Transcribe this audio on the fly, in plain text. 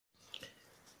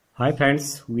Hi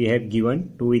friends, we have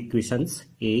given two equations.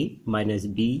 A minus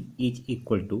B is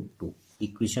equal to 2,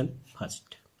 equation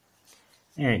first,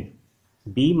 and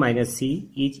B minus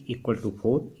C is equal to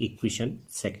 4, equation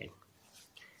second.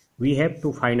 We have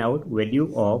to find out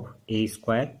value of a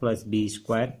square plus b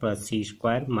square plus c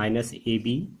square minus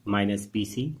ab minus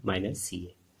bc minus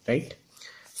ca, right?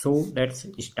 So let's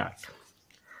start.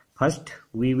 First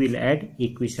we will add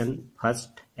equation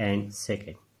first and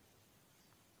second,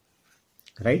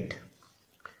 right?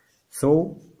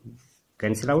 So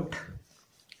cancel out.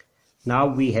 Now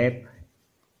we have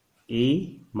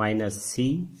a minus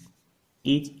c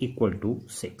is equal to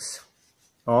 6,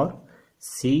 or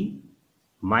c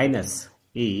minus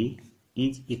a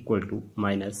is equal to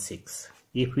minus 6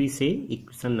 if we say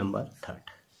equation number third,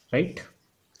 right?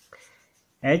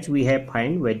 As we have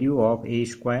find value of a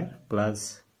square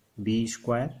plus b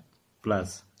square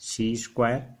plus c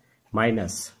square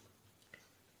minus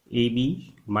ab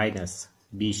minus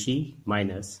bc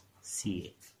minus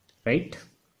ca, right?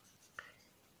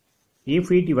 If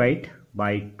we divide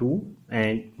by 2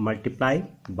 and multiply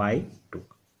by 2,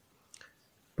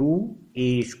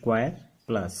 2a square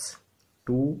plus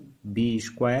 2b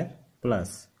square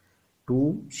plus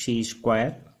 2c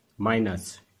square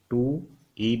minus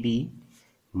 2ab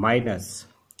minus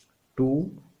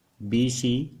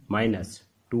 2bc minus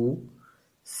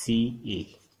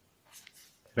 2ca,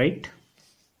 right?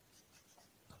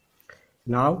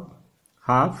 Now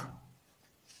half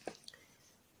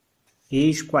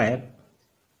a square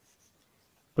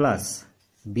plus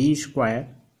b square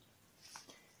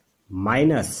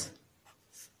minus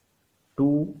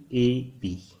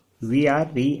 2ab. We are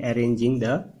rearranging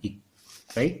the,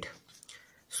 right?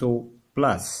 So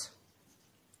plus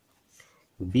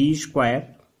b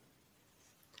square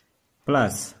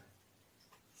plus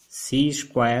c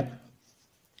square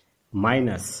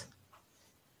minus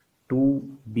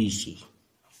 2bc,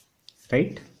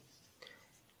 right?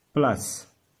 Plus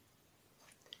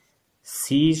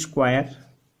c square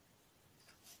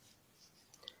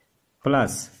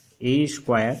plus a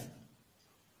square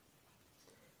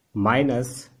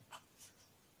minus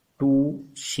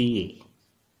 2ca,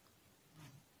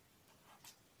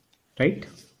 right?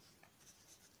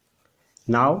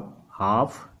 Now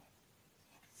half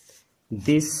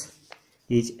this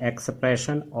is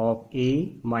expression of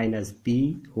a minus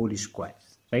b whole square,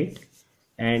 right?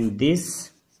 And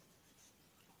this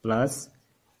plus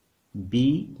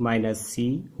b minus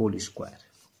c whole square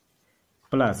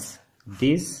plus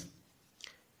this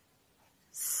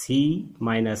c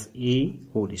minus a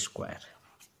whole square,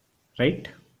 right?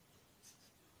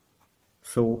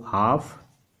 So half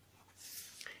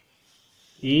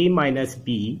a minus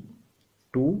b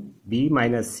 2, b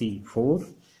minus c 4,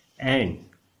 and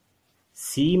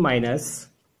c minus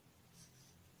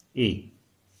a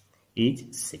is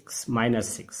 6,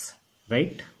 minus 6,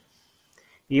 right?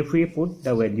 If we put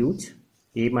the values,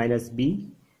 a minus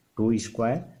b 2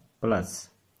 square plus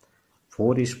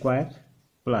 4 square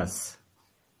plus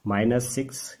minus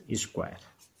 6 square,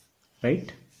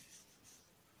 right?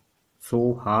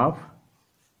 So half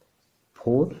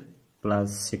 4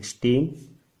 plus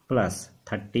 16 plus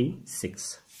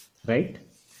 36, right?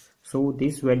 So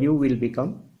this value will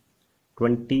become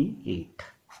 28,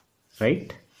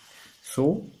 right?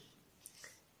 So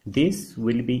this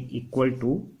will be equal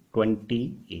to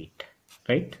 28,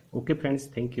 right? Okay friends,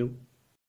 thank you.